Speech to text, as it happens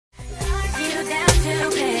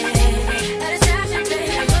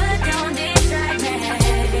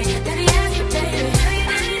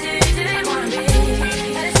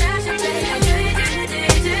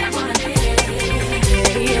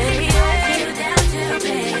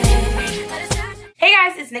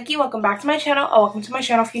it's Nikki. Welcome back to my channel, or welcome to my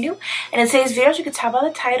channel if you're new. And in today's video, as you can tell by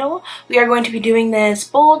the title, we are going to be doing this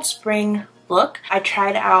bold spring look. I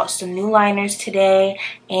tried out some new liners today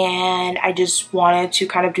and I just wanted to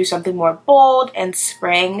kind of do something more bold and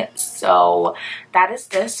spring, so that is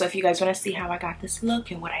this. So if you guys want to see how I got this look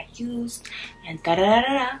and what I used and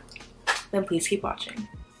then please keep watching.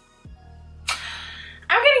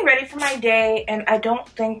 I'm getting ready for my day and I didn't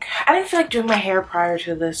feel like doing my hair prior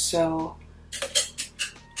to this, so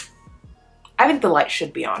I think the light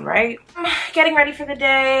should be on, right? I'm getting ready for the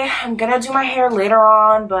day. I'm gonna do my hair later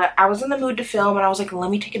on, but I was in the mood to film and I was like,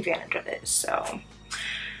 let me take advantage of it. So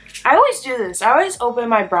I always do this. I always open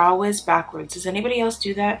my brow wiz backwards. Does anybody else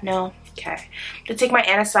do that? No? Okay. To take my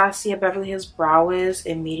Anastasia Beverly Hills Brow Wiz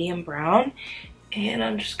in medium brown, and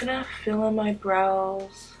I'm just gonna fill in my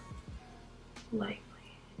brows lightly.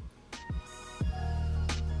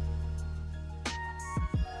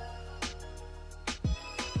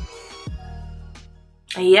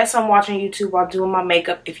 And yes, I'm watching YouTube while doing my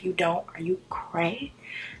makeup. If you don't, are you cray?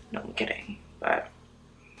 No, I'm kidding, but.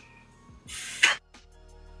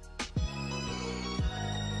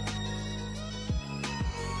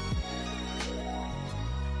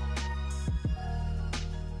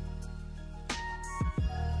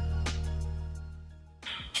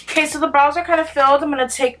 Okay, so the brows are kind of filled. I'm gonna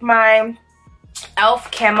take my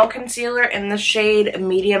e.l.f. Camo Concealer in the shade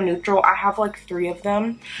Medium Neutral. I have like 3 of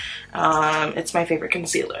them. It's my favorite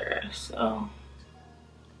concealer, so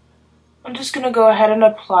I'm just gonna go ahead and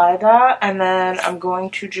apply that, and then I'm going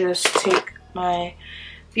to just take my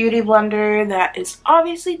beauty blender that is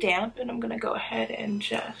obviously damp, and I'm gonna go ahead and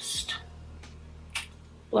just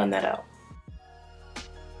blend that out.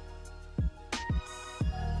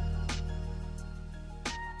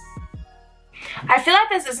 I feel like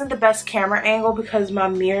this isn't the best camera angle because my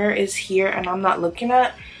mirror is here and I'm not looking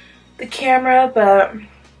at the camera, but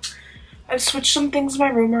I've switched some things in my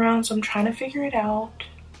room around, so I'm trying to figure it out.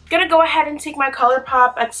 I'm gonna go ahead and take my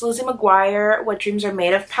ColourPop x Lizzie McGuire What Dreams Are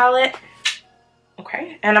Made Of palette.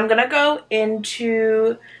 Okay, and I'm gonna go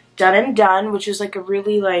into Done and Done, which is like a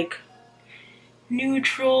really like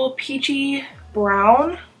neutral peachy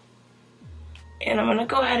brown. And I'm gonna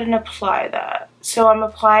go ahead and apply that. So I'm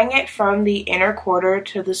applying it from the inner quarter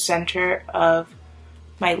to the center of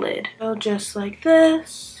my lid. So just like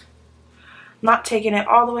this. Not taking it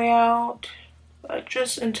all the way out, but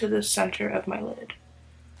just into the center of my lid.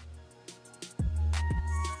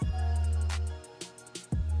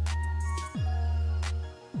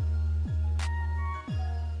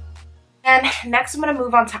 And next I'm gonna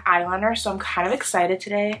move on to eyeliner, so I'm kind of excited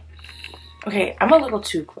today. Okay, I'm a little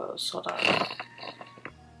too close, hold on.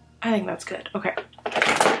 I think that's good. Okay.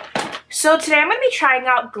 So today I'm going to be trying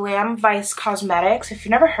out Glam Vice Cosmetics. If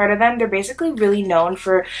you've never heard of them, they're basically really known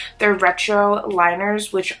for their retro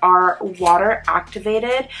liners, which are water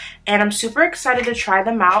activated. And I'm super excited to try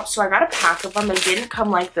them out. So I got a pack of them. They didn't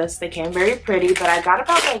come like this. They came very pretty, but I got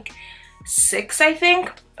about like 6, I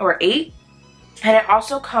think, or 8. And it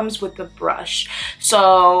also comes with the brush.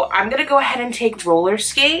 So I'm going to go ahead and take Roller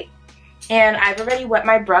Skate. And I've already wet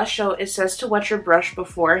my brush, so it says to wet your brush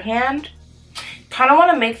beforehand. Kind of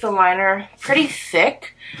want to make the liner pretty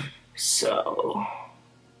thick, so.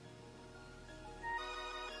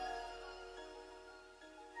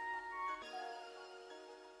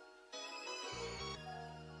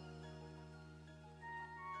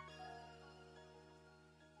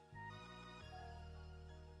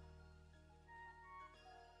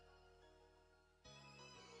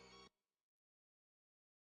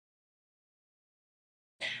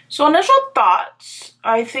 So initial thoughts,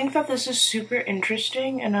 I think that this is super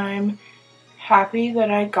interesting and I'm happy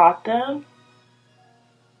that I got them.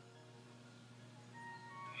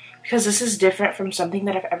 Because this is different from something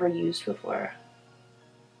that I've ever used before.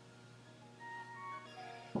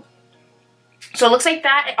 So it looks like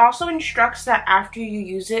that. It also instructs that after you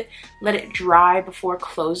use it, let it dry before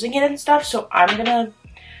closing it and stuff. So I'm gonna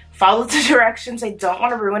follow the directions. I don't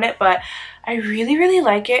want to ruin it, but I really, really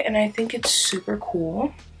like it and I think it's super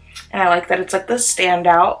cool. And I like that it's like the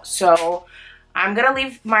standout. So I'm going to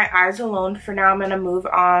leave my eyes alone for now. I'm going to move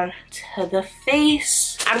on to the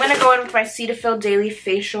face. I'm going to go in with my Cetaphil Daily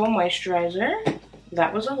Facial Moisturizer.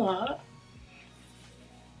 That was a lot.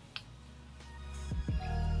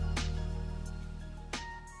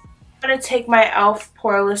 I'm going to take my e.l.f.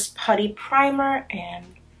 Poreless Putty Primer and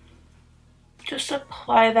just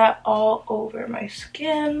apply that all over my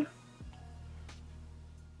skin.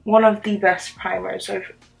 One of the best primers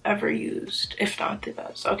I've ever used, if not the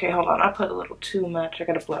best. Okay, hold on, I put a little too much. I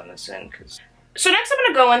gotta blend this in because So next I'm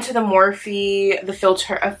going to go into the Morphe The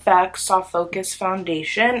Filter Effects Soft Focus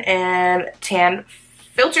Foundation and Tan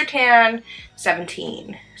Filter Tan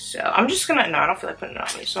 17. So I'm just gonna, no, I don't feel like putting it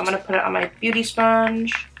on me. So I'm gonna put it on my beauty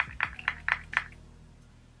sponge.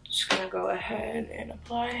 Just gonna go ahead and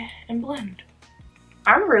apply and blend.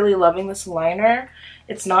 I'm really loving this liner.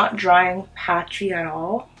 It's not drying patchy at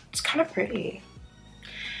all. It's kind of pretty.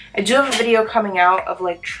 I do have a video coming out of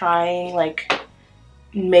like trying like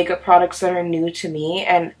makeup products that are new to me,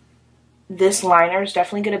 and this liner is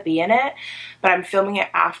definitely going to be in it, but I'm filming it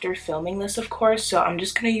after filming this, of course, so I'm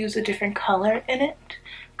just going to use a different color in it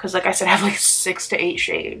because, like I said, I have like 6 to 8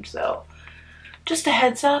 shades. So just a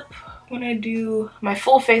heads up when I do my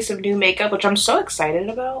full face of new makeup, which I'm so excited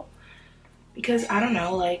about because I don't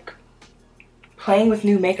know, like playing with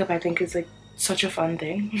new makeup I think is like such a fun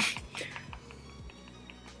thing.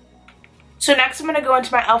 So next I'm going to go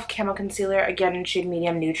into my e.l.f. Camo Concealer, again in shade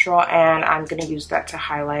Medium Neutral, and I'm going to use that to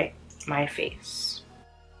highlight my face.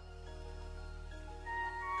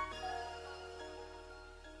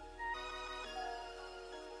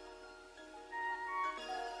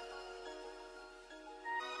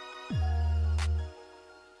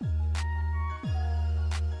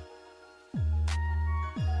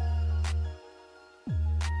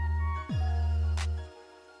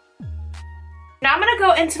 Now I'm going to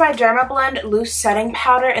go into my Derma Blend Loose Setting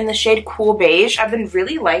Powder in the shade Cool Beige. I've been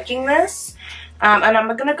really liking this. And I'm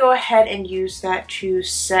going to go ahead and use that to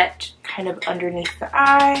set kind of underneath the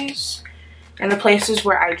eyes and the places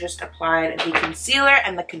where I just applied the concealer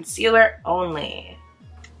and the concealer only.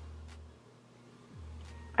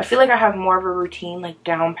 I feel like I have more of a routine like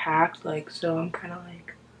down packed, like, so I'm kind of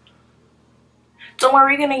like, don't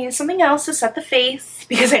worry, we're going to use something else to set the face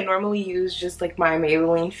because I normally use just like my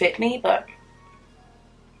Maybelline Fit Me, but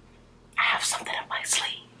I have something up my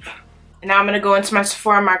sleeve. And now I'm going to go into my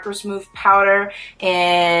Sephora Micro Smooth Powder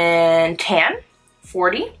in Tan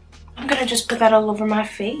 40. I'm going to just put that all over my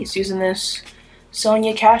face using this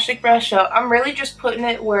Sonia Kashuk brush. So I'm really just putting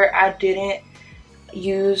it where I didn't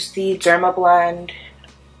use the Derma Blend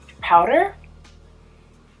powder.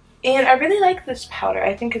 And I really like this powder.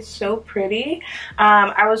 I think it's so pretty.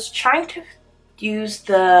 I was trying to use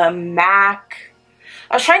the MAC.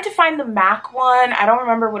 I was trying to find the MAC one. I don't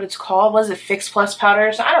remember what it's called. Was it Fix Plus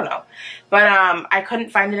powder? So I don't know. But I couldn't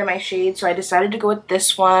find it in my shade, so I decided to go with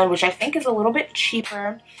this one, which I think is a little bit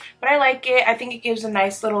cheaper. But I like it. I think it gives a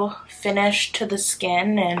nice little finish to the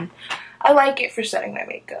skin, and I like it for setting my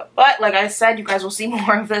makeup. But like I said, you guys will see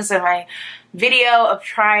more of this in my video of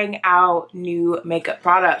trying out new makeup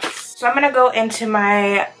products. So I'm going to go into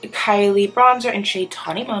my Kylie bronzer in shade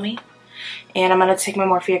Tawny Mummy. And I'm going to take my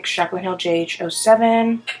Morphe X Jaclyn Hill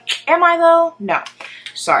JH07. Am I though? No.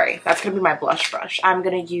 Sorry. That's going to be my blush brush. I'm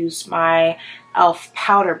going to use my e.l.f.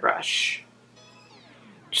 powder brush.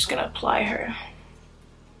 Just going to apply her.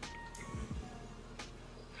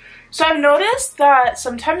 So I've noticed that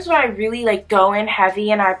sometimes when I really like go in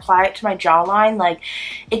heavy and I apply it to my jawline, like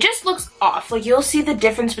it just looks off. Like you'll see the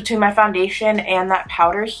difference between my foundation and that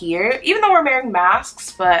powder here. Even though we're wearing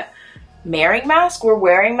masks, but we're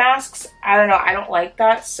wearing masks. I don't know, I don't like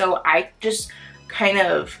that. So I just kind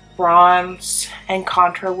of bronze and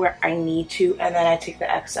contour where I need to, and then I take the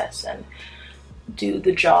excess and do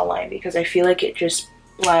the jawline because I feel like it just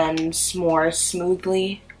blends more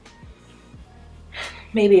smoothly.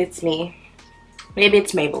 Maybe it's me. Maybe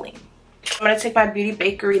it's Maybelline. I'm going to take my Beauty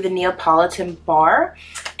Bakery, the Neapolitan bar,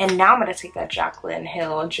 and now I'm going to take that Jaclyn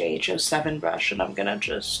Hill JH07 brush, and I'm going to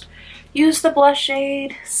just use the blush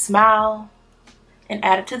shade, Smile, and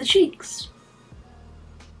add it to the cheeks.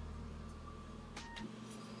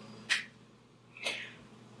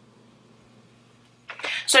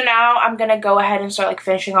 So now I'm going to go ahead and start like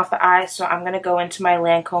finishing off the eyes. So I'm going to go into my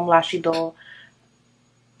Lancome Lash Idole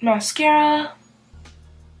mascara.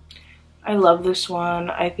 I love this one.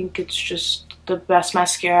 I think it's just the best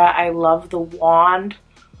mascara. I love the wand,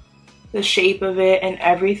 the shape of it and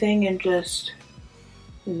everything, and just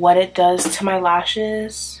what it does to my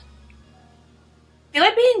lashes. I feel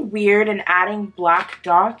like being weird and adding black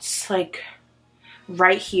dots like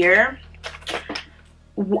right here.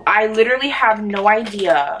 I literally have no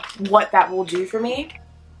idea what that will do for me.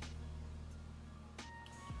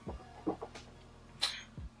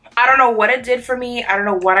 I don't know what it did for me. I don't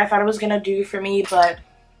know what I thought it was going to do for me, but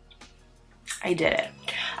I did it.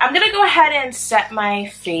 I'm going to go ahead and set my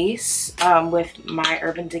face with my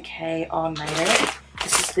Urban Decay All Nighter.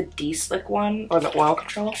 This is the De-Slick one, or the oil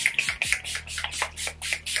control.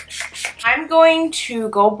 I'm going to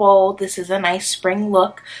go bold. This is a nice spring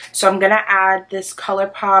look. So I'm going to add this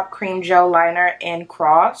ColourPop Cream Gel Liner in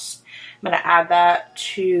Cross. I'm going to add that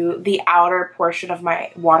to the outer portion of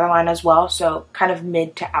my waterline as well. So kind of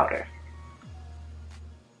mid to outer.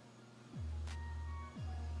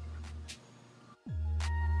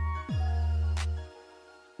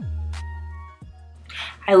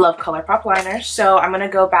 I love ColourPop liners. So I'm going to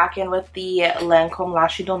go back in with the Lancome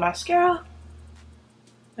Lash Idol mascara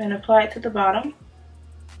and apply it to the bottom.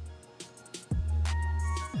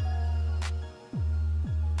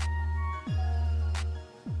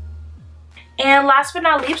 And last but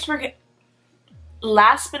not least, we're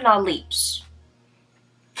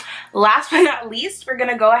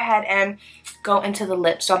gonna go ahead and go into the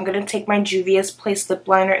lips. So I'm gonna take my Juvia's Place lip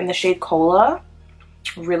liner in the shade Cola.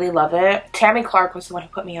 Really love it. Tammy Clark was the one who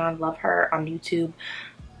put me on. Love her on YouTube.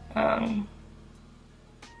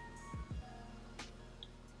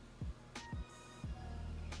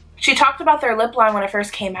 She talked about their lip line when it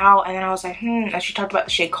first came out, and then I was like, and she talked about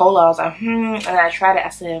the shade Cola. I was like, and then I tried it. I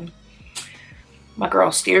said, my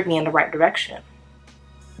girl steered me in the right direction.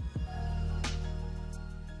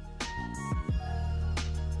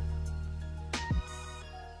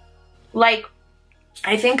 Like,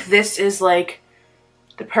 I think this is like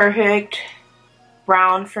the perfect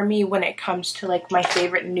brown for me when it comes to like my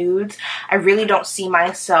favorite nudes. I really don't see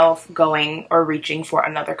myself going or reaching for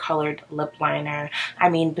another colored lip liner. I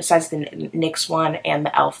mean, besides the NYX one and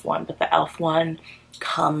the e.l.f. one, but the e.l.f. one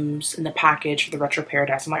comes in the package for the Retro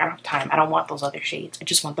Paradise. I'm like, I don't have time. I don't want those other shades. I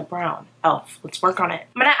just want the brown. e.l.f. Let's work on it.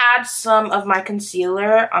 I'm gonna add some of my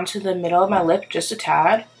concealer onto the middle of my lip, just a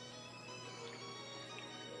tad.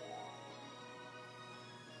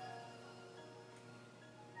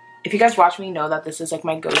 If you guys watch me, know that this is like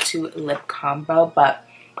my go-to lip combo, but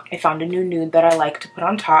I found a new nude that I like to put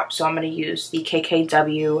on top, so I'm going to use the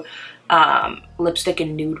KKW lipstick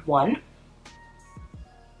in Nude 1.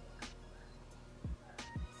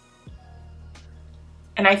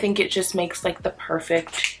 And I think it just makes like the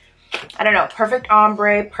perfect, I don't know, perfect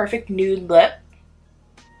ombre, perfect nude lip.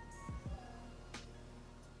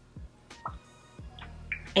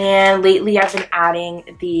 And lately I've been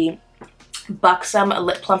adding the Buxom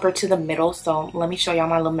lip plumper to the middle, so let me show y'all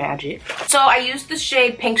my little magic. So I used the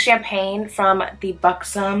shade Pink Champagne from the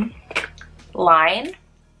Buxom line,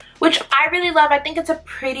 which I really love. I think it's a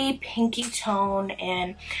pretty pinky tone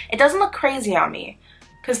and it doesn't look crazy on me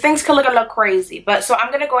because things can look a little crazy. But so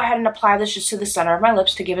I'm gonna go ahead and apply this just to the center of my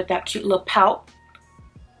lips to give it that cute little pout.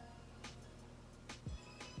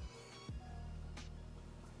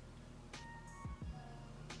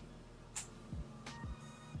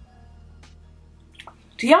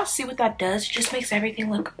 Do y'all see what that does? It just makes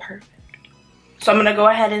everything look perfect. So I'm gonna go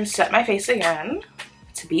ahead and set my face again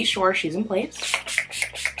to be sure she's in place.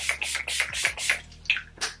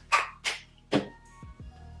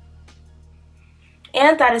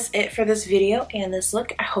 And that is it for this video and this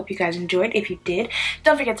look. I hope you guys enjoyed. If you did,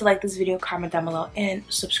 don't forget to like this video, comment down below, and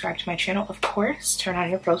subscribe to my channel. Of course, turn on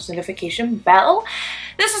your post notification bell.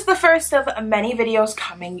 This is the first of many videos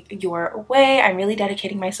coming your way. I'm really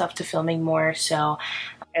dedicating myself to filming more, so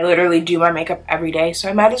I literally do my makeup every day, so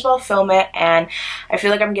I might as well film it. And I feel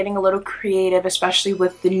like I'm getting a little creative, especially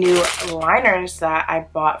with the new liners that I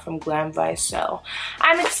bought from Glam. So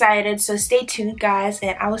I'm excited, so stay tuned guys,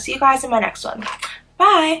 and I will see you guys in my next one.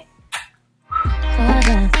 Bye!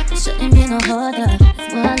 Shouldn't be no hold up.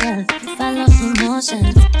 Follow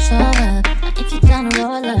emotions. Show up if you down to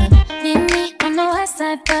roll up. Meet me on the west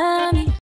side,